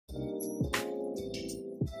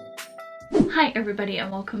Hi everybody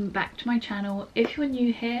and welcome back to my channel. If you're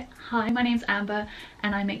new here, hi, my name's Amber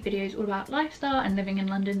and I make videos all about lifestyle and living in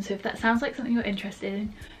London, so if that sounds like something you're interested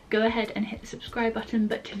in, go ahead and hit the subscribe button.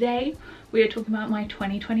 But today we are talking about my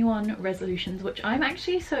 2021 resolutions, which I'm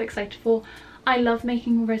actually so excited for. I love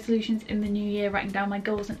making resolutions in the new year, writing down my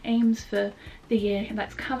goals and aims for the year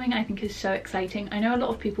that's coming. I think is so exciting. I know a lot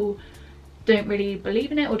of people don't really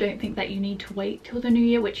believe in it or don't think that you need to wait till the new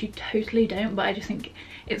year, which you totally don't, but I just think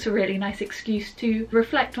it's a really nice excuse to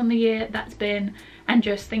reflect on the year that's been and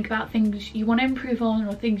just think about things you want to improve on,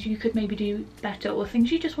 or things you could maybe do better, or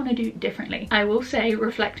things you just want to do differently. I will say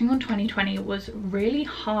reflecting on 2020 was really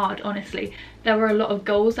hard, honestly. There were a lot of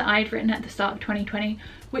goals that I'd written at the start of 2020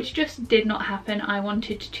 which just did not happen. I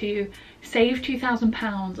wanted to save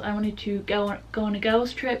 £2,000, I wanted to go on a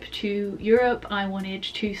girls trip to Europe, I wanted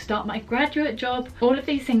to start my graduate job. All of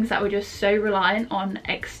these things that were just so reliant on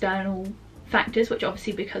external factors, which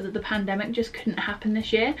obviously because of the pandemic just couldn't happen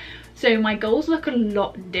this year. So my goals look a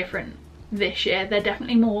lot different this year. They're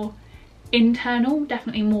definitely more internal,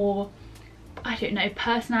 definitely more, I don't know,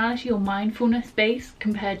 personality or mindfulness based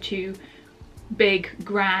compared to big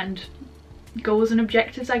grand goals and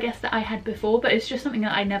objectives I guess that I had before. But it's just something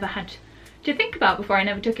that I never had to think about before. I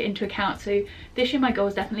never took it into account. So this year my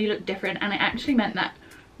goals definitely look different, and it actually meant that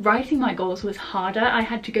writing my goals was harder. I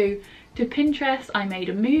had to go to Pinterest, I made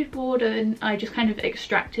a mood board, and I just kind of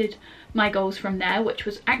extracted my goals from there, which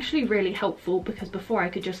was actually really helpful because before I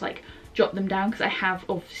could just like jot them down because I have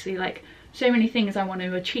obviously like so many things I want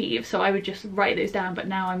to achieve, so I would just write those down. But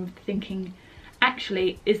now I'm thinking,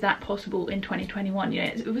 actually, is that possible in 2021? You know,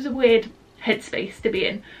 it was a weird headspace to be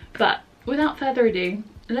in. But without further ado,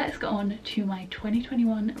 let's get on to my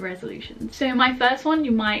 2021 resolutions. So my first one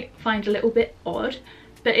you might find a little bit odd,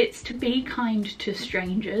 but it's to be kind to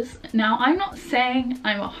strangers. Now, I'm not saying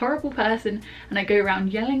I'm a horrible person and I go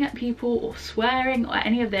around yelling at people or swearing or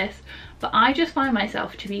any of this, but I just find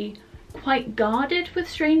myself to be quite guarded with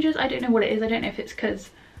strangers. I don't know what it is. I don't know if it's because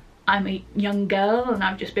I'm a young girl and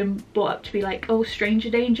I've just been brought up to be like, oh,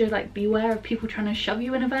 stranger danger, like beware of people trying to shove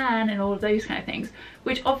you in a van and all of those kind of things,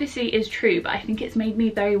 which obviously is true, but I think it's made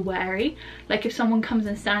me very wary. Like if someone comes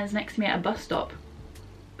and stands next to me at a bus stop,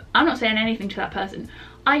 I'm not saying anything to that person.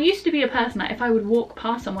 I used to be a person that if I would walk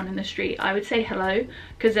past someone in the street, I would say hello,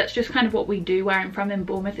 because that's just kind of what we do where I'm from in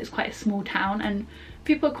Bournemouth. It's quite a small town and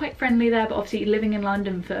people are quite friendly there, but obviously living in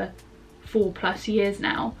London for 4+ years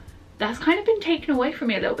now, that's kind of been taken away from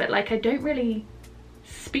me a little bit. Like I don't really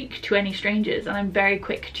speak to any strangers and I'm very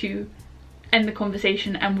quick to end the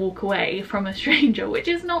conversation and walk away from a stranger, which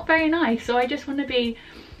is not very nice. So I just want to be,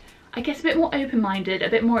 I guess, a bit more open-minded, a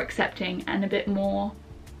bit more accepting and a bit more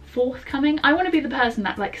forthcoming. I want to be the person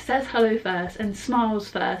that like says hello first and smiles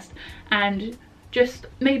first, and just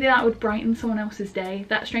maybe that would brighten someone else's day.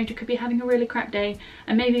 That stranger could be having a really crap day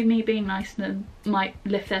and maybe me being nice to them might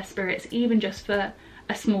lift their spirits even just for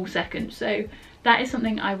a small second. So that is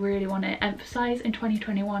something I really want to emphasize in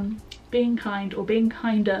 2021, being kind or being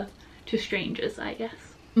kinder to strangers, I guess.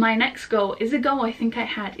 My next goal is a goal I think I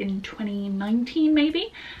had in 2019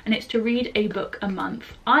 maybe, and it's to read a book a month.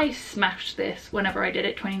 I smashed this whenever I did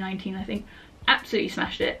it, 2019 I think, absolutely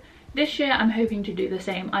smashed it. This year I'm hoping to do the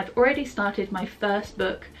same. I've already started my first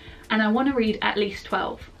book and I want to read at least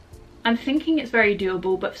 12. I'm thinking it's very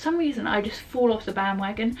doable, but for some reason I just fall off the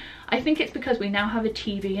bandwagon. I think it's because we now have a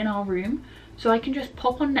TV in our room, so I can just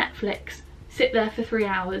pop on Netflix, sit there for 3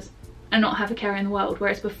 hours and not have a care in the world,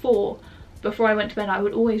 whereas before I went to bed I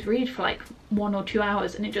would always read for like 1 or 2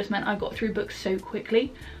 hours and it just meant I got through books so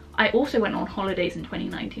quickly. I also went on holidays in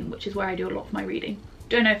 2019, which is where I do a lot of my reading.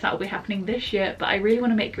 Don't know if that will be happening this year, but I really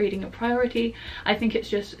want to make reading a priority. I think it's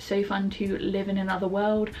just so fun to live in another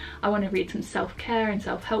world. I want to read some self-care and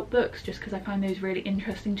self-help books just because I find those really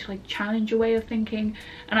interesting to like challenge your way of thinking.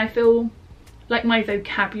 And I feel like my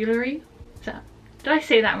vocabulary, did I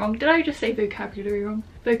say that wrong? Did I just say vocabulary wrong?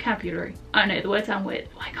 Vocabulary. I don't know, the words sound weird.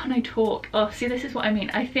 Why can't I talk? Oh, see, this is what I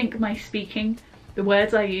mean. I think my speaking, the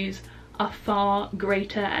words I use are far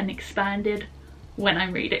greater and expanded when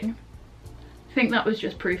I'm reading. I think that was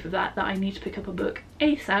just proof of that I need to pick up a book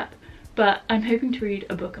ASAP, but I'm hoping to read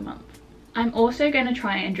a book a month. I'm also going to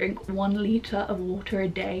try and drink 1 litre of water a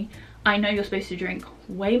day. I know you're supposed to drink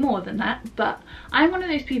way more than that, but I'm one of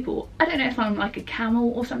those people, I don't know if I'm like a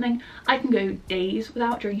camel or something, I can go days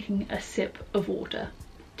without drinking a sip of water.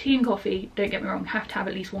 Tea and coffee, don't get me wrong, have to have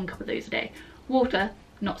at least 1 cup of those a day. Water,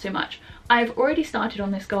 not so much. I've already started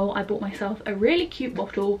on this goal. I bought myself a really cute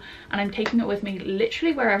bottle and I'm taking it with me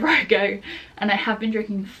literally wherever I go, and I have been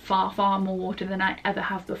drinking far more water than I ever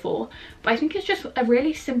have before. But I think it's just a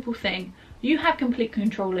really simple thing you have complete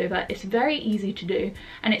control over. It's very easy to do,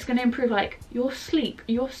 and it's going to improve like your sleep,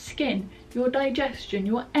 your skin, your digestion,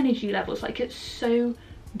 your energy levels. Like, it's so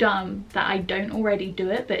dumb that I don't already do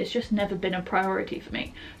it, but it's just never been a priority for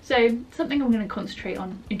me. So something I'm going to concentrate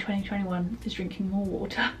on in 2021 is drinking more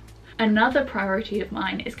water. Another priority of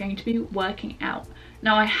mine is going to be working out.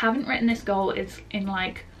 Now, I haven't written this goal is in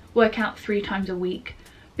like work out 3 times a week,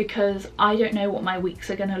 because I don't know what my weeks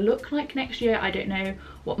are going to look like next year. I don't know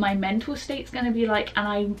what my mental state's going to be like,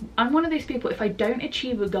 and I'm one of those people, if I don't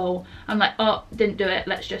achieve a goal, I'm like, oh, didn't do it,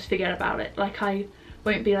 let's just forget about it. Like, I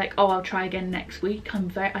won't be like, oh, I'll try again next week.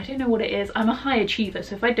 I don't know what it is. I'm a high achiever,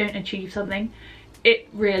 so if I don't achieve something, it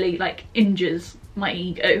really like injures my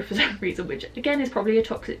ego for some reason, which again is probably a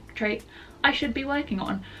toxic trait I should be working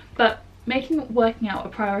on. But making working out a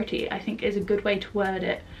priority, I think, is a good way to word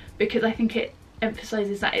it, because I think it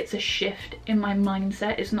emphasizes that it's a shift in my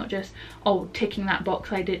mindset. It's not just, oh, ticking that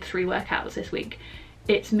box, I did 3 workouts this week.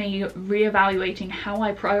 It's me reevaluating how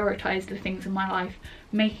I prioritize the things in my life,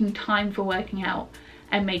 making time for working out,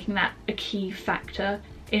 and making that a key factor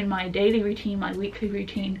in my daily routine, my weekly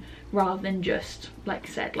routine, rather than just, like I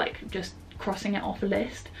said, like just crossing it off a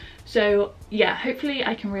list. So yeah, hopefully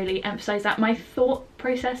I can really emphasize that. My thought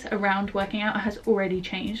process around working out has already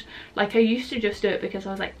changed. Like, I used to just do it because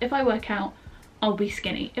I was like, if I work out, I'll be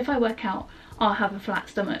skinny. If I work out, I'll have a flat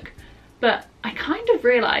stomach. But I kind of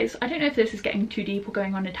realised, I don't know if this is getting too deep or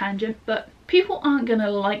going on a tangent, but people aren't gonna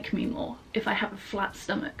like me more if I have a flat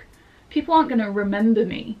stomach. People aren't gonna remember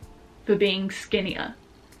me for being skinnier.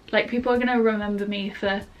 Like, people are gonna remember me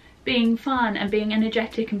for being fun and being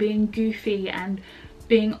energetic and being goofy and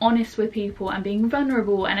being honest with people and being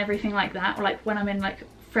vulnerable and everything like that, or like when I'm in like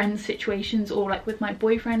friend situations or like with my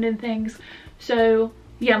boyfriend and things. So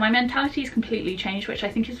yeah, my mentality's completely changed, which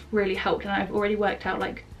I think has really helped, and I've already worked out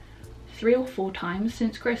like 3 or 4 times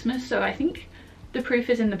since Christmas, so I think the proof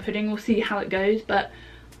is in the pudding. We'll see how it goes. But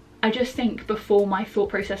I just think before, my thought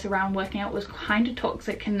process around working out was kind of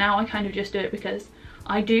toxic, and now I kind of just do it because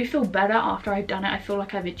I do feel better after I've done it. I feel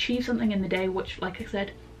like I've achieved something in the day, which, like I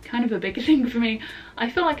said, kind of a big thing for me.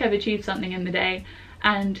 I feel like I've achieved something in the day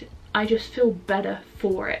and I just feel better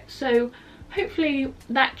for it. So hopefully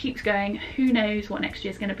that keeps going. Who knows what next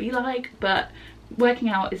year's going to be like, but working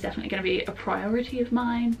out is definitely going to be a priority of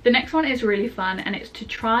mine. The next one is really fun, and it's to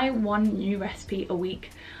try 1 new recipe a week.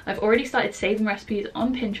 I've already started saving recipes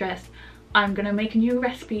on Pinterest. I'm going to make a new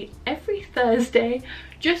recipe every Thursday,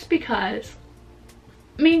 just because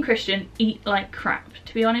me and Christian eat like crap,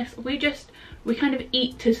 to be honest. We kind of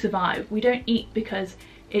eat to survive. We don't eat because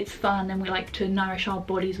it's fun and we like to nourish our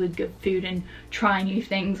bodies with good food and try new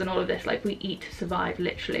things and all of this. Like, we eat to survive,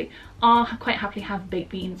 literally. I'll quite happily have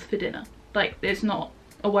baked beans for dinner. Like, it's not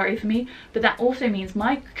a worry for me, but that also means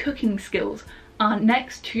my cooking skills are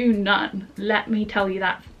next to none. Let me tell you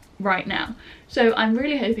that right now. So I'm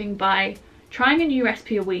really hoping by trying a new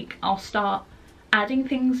recipe a week, I'll start adding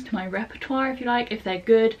things to my repertoire, if you like. If they're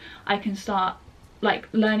good, I can start like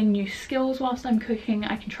learning new skills whilst I'm cooking.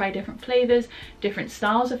 I can try different flavors, different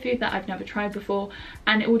styles of food that I've never tried before,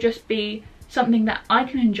 and it will just be something that I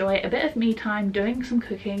can enjoy, a bit of me time doing some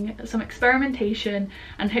cooking, some experimentation,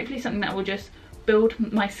 and hopefully something that will just build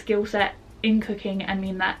my skill set in cooking and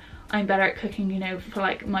mean that I'm better at cooking, you know, for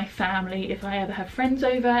like my family. If I ever have friends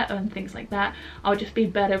over and things like that, I'll just be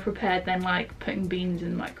better prepared than like putting beans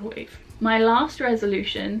in the microwave. My last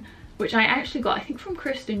resolution, which I actually got, I think from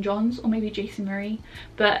Kristen Johns or maybe Jason Marie,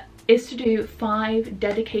 but is to do 5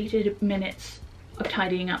 dedicated minutes of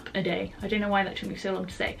tidying up a day. I don't know why that took me so long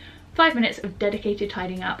to say. 5 minutes of dedicated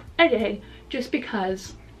tidying up a day, just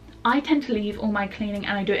because I tend to leave all my cleaning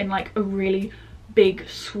and I do it in like a really big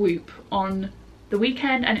swoop on the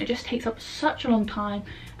weekend, and it just takes up such a long time.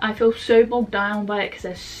 I feel so bogged down by it because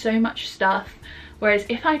there's so much stuff. Whereas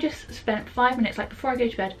if I just spent 5 minutes, like before I go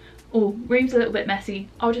to bed, oh, room's a little bit messy,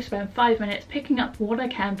 I'll just spend 5 minutes picking up what I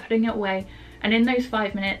can, putting it away, and in those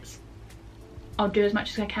 5 minutes I'll do as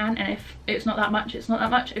much as I can. And if it's not that much, it's not that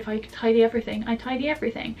much. If I tidy everything, I tidy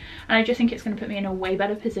everything. And I just think it's going to put me in a way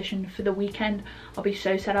better position for the weekend. I'll be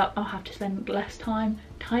so set up, I'll have to spend less time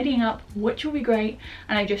tidying up, which will be great.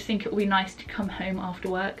 And I just think it will be nice to come home after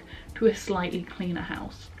work to a slightly cleaner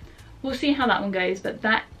house. We'll see how that one goes, but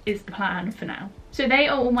that is the plan for now. So they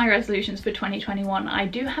are all my resolutions for 2021. I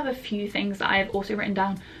do have a few things that I have also written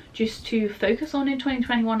down just to focus on in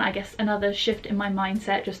 2021. I guess another shift in my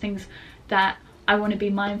mindset, just things that I want to be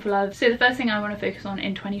mindful of. So the first thing I want to focus on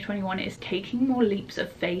in 2021 is taking more leaps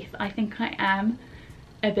of faith. I think I am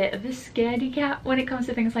a bit of a scaredy cat when it comes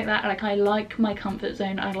to things like that. Like, I like my comfort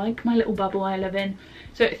zone, I like my little bubble I live in.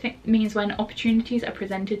 So it means when opportunities are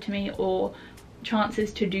presented to me, or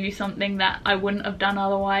chances to do something that I wouldn't have done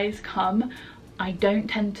otherwise come, I don't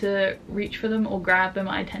tend to reach for them or grab them.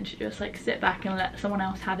 I tend to just like sit back and let someone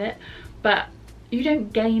else have it. But you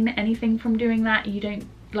don't gain anything from doing that, you don't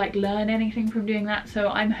like learn anything from doing that. So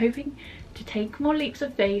I'm hoping to take more leaps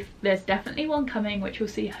of faith. There's definitely one coming, which we'll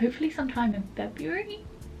see hopefully sometime in February.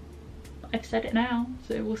 I've said it now,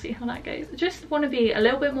 so we'll see how that goes. Just want to be a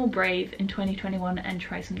little bit more brave in 2021 and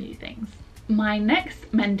try some new things. My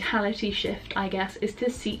next mentality shift, I guess, is to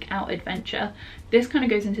seek out adventure. This kind of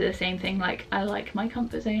goes into the same thing, like I like my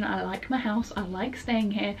comfort zone, I like my house, I like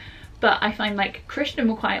staying here, but I find like Christian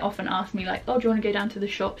will quite often ask me like, oh, do you want to go down to the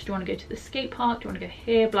shops, do you want to go to the skate park, do you want to go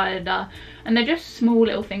here, blah blah blah, and they're just small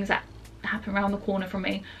little things that happen around the corner from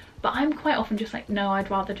me. But I'm quite often just like, no,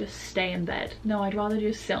 I'd rather just stay in bed, no, I'd rather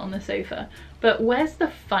just sit on the sofa. But where's the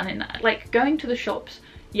fun in that? Like going to the shops,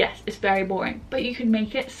 yes, it's very boring, but you could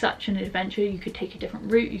make it such an adventure. You could take a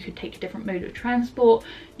different route, you could take a different mode of transport,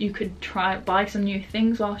 you could buy some new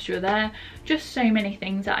things whilst you're there. Just so many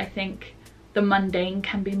things that I think the mundane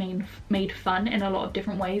can be made fun in a lot of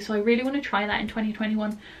different ways. So I really want to try that in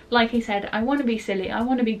 2021. Like I said, I want to be silly, I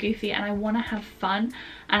want to be goofy, and I want to have fun,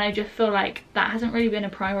 and I just feel like that hasn't really been a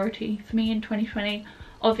priority for me in 2020.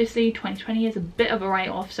 Obviously 2020 is a bit of a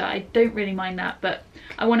write-off, so I don't really mind that, but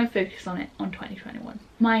I want to focus on it on 2021.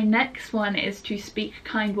 My next one is to speak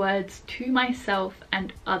kind words to myself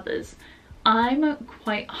and others. I'm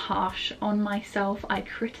quite harsh on myself. I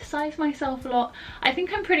criticize myself a lot. I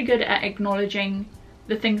think I'm pretty good at acknowledging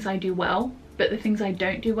the things I do well, but the things I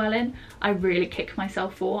don't do well in, I really kick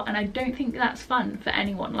myself for, and I don't think that's fun for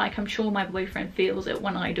anyone. Like I'm sure my boyfriend feels it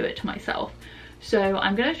when I do it to myself. So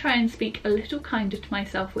I'm going to try and speak a little kinder to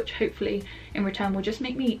myself, which hopefully in return will just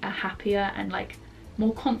make me a happier and like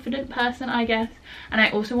more confident person, I guess. And I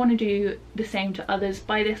also want to do the same to others.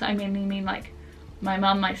 By this I mainly mean like my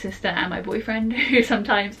mum, my sister and my boyfriend, who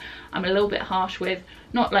sometimes I'm a little bit harsh with,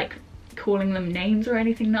 not like calling them names or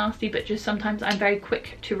anything nasty, but just sometimes I'm very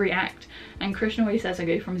quick to react. And Christian always says I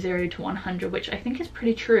go from 0 to 100, which I think is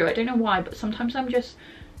pretty true. I don't know why, but sometimes I'm just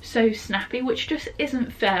so snappy, which just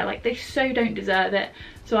isn't fair. Like they so don't deserve it.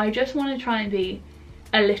 So I just want to try and be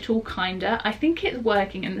a little kinder. I think it's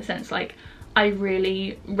working in the sense like I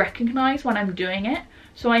really recognize when I'm doing it,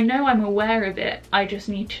 so I know I'm aware of it. I just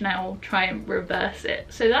need to now try and reverse it.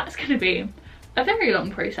 So that's going to be a very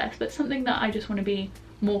long process, but something that I just want to be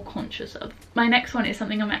more conscious of. My next one is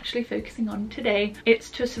something I'm actually focusing on today. It's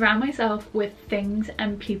to surround myself with things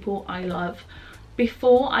and people I love.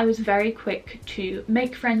 Before, I was very quick to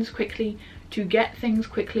make friends quickly, to get things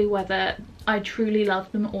quickly, whether I truly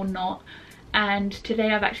love them or not. And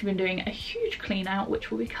today I've actually been doing a huge clean out,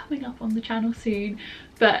 which will be coming up on the channel soon.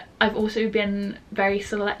 But I've also been very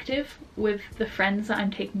selective with the friends that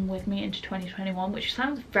I'm taking with me into 2021, which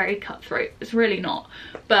sounds very cutthroat. It's really not.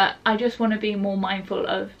 But I just want to be more mindful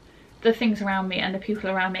of the things around me and the people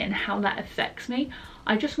around me and how that affects me.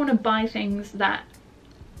 I just want to buy things that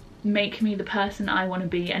make me the person I want to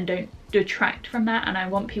be and don't detract from that. And I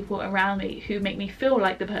want people around me who make me feel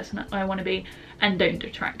like the person I want to be and don't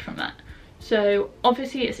detract from that. So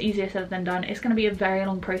obviously it's easier said than done. It's going to be a very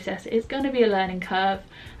long process. It's going to be a learning curve,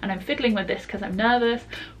 and I'm fiddling with this because I'm nervous,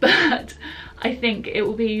 but I think it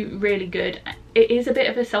will be really good. It is a bit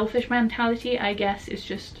of a selfish mentality, I guess. It's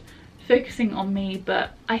just focusing on me,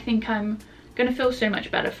 but I think I'm going to feel so much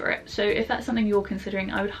better for it. So if that's something you're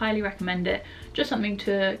considering, I would highly recommend it. Just something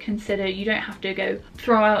to consider. You don't have to go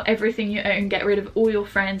throw out everything you own, get rid of all your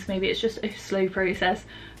friends. Maybe it's just a slow process.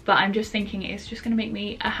 But I'm just thinking it's just going to make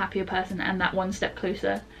me a happier person and that one step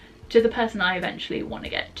closer to the person I eventually want to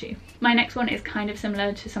get to. My next one is kind of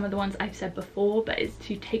similar to some of the ones I've said before, but it's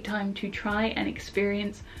to take time to try and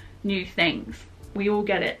experience new things. We all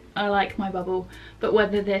get it. I like my bubble, but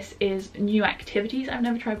whether this is new activities I've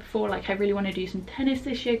never tried before, like I really want to do some tennis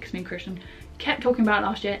this year because me and Christian kept talking about it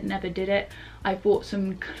last year, never did it. I bought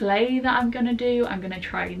some clay that I'm gonna do. I'm gonna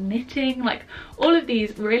try knitting, like all of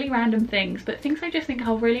these really random things, but things I just think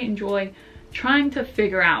I'll really enjoy trying to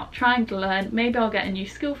figure out, trying to learn. Maybe I'll get a new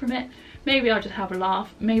skill from it, maybe I'll just have a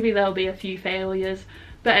laugh, maybe there'll be a few failures,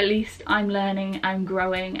 but at least I'm learning, I'm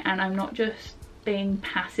growing, and I'm not just being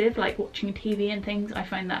passive, like watching TV and things. I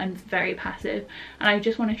find that I'm very passive, and I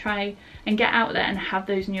just want to try and get out there and have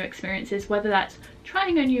those new experiences, whether that's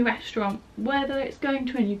trying a new restaurant, whether it's going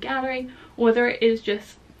to a new gallery, or whether it is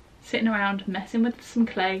just sitting around messing with some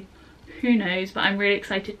clay. Who knows, but I'm really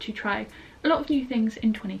excited to try a lot of new things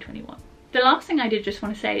in 2021. The last thing I did just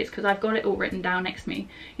want to say is, because I've got it all written down next to me,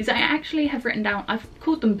 is I actually have written down, I've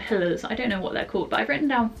called them pillars, I don't know what they're called, but I've written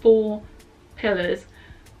down 4 pillars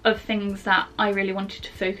of things that I really wanted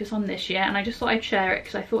to focus on this year, and I just thought I'd share it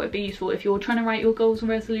because I thought it'd be useful if you're trying to write your goals and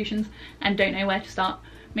resolutions and don't know where to start.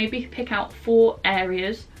 Maybe pick out 4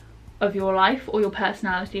 areas of your life or your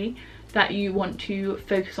personality that you want to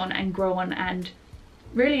focus on and grow on and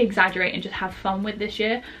really exaggerate and just have fun with this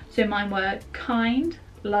year. So mine were kind,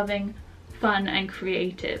 loving, fun and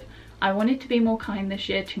creative. I wanted to be more kind this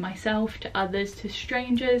year to myself, to others, to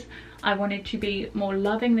strangers. I wanted to be more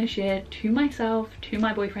loving this year to myself, to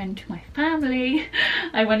my boyfriend, to my family.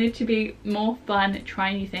 I wanted to be more fun,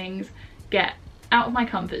 try new things, get out of my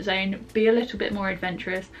comfort zone, be a little bit more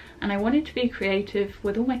adventurous, and I wanted to be creative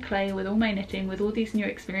with all my clay, with all my knitting, with all these new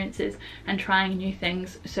experiences and trying new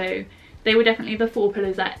things. So they were definitely the 4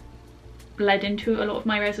 pillars that led into a lot of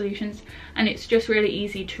my resolutions, and it's just really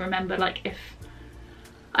easy to remember, like if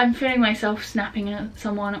I'm feeling myself snapping at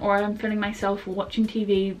someone or I'm feeling myself watching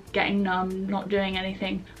TV, getting numb, not doing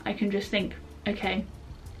anything, I can just think, okay,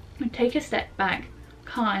 take a step back.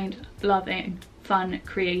 Kind, loving, fun,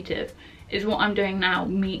 creative is what I'm doing now,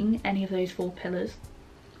 meeting any of those 4 pillars.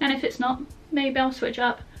 And if it's not, maybe I'll switch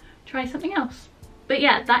up, try something else. But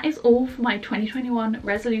yeah, that is all for my 2021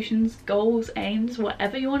 resolutions, goals, aims,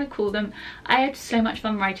 whatever you want to call them. I had so much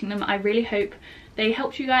fun writing them. I really hope they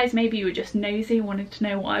helped you guys. Maybe you were just nosy, wanted to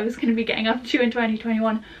know what I was going to be getting up to in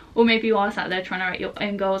 2021, or maybe you are sat there trying to write your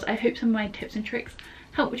own goals. I hope some of my tips and tricks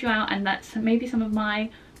helped you out, and that maybe some of my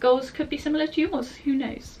goals could be similar to yours, who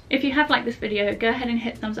knows. If you have liked this video, go ahead and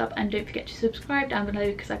hit thumbs up, and don't forget to subscribe down below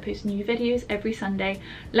because I post new videos every Sunday.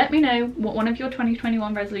 Let me know what one of your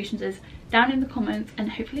 2021 resolutions is down in the comments, and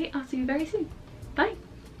hopefully I'll see you very soon. Bye!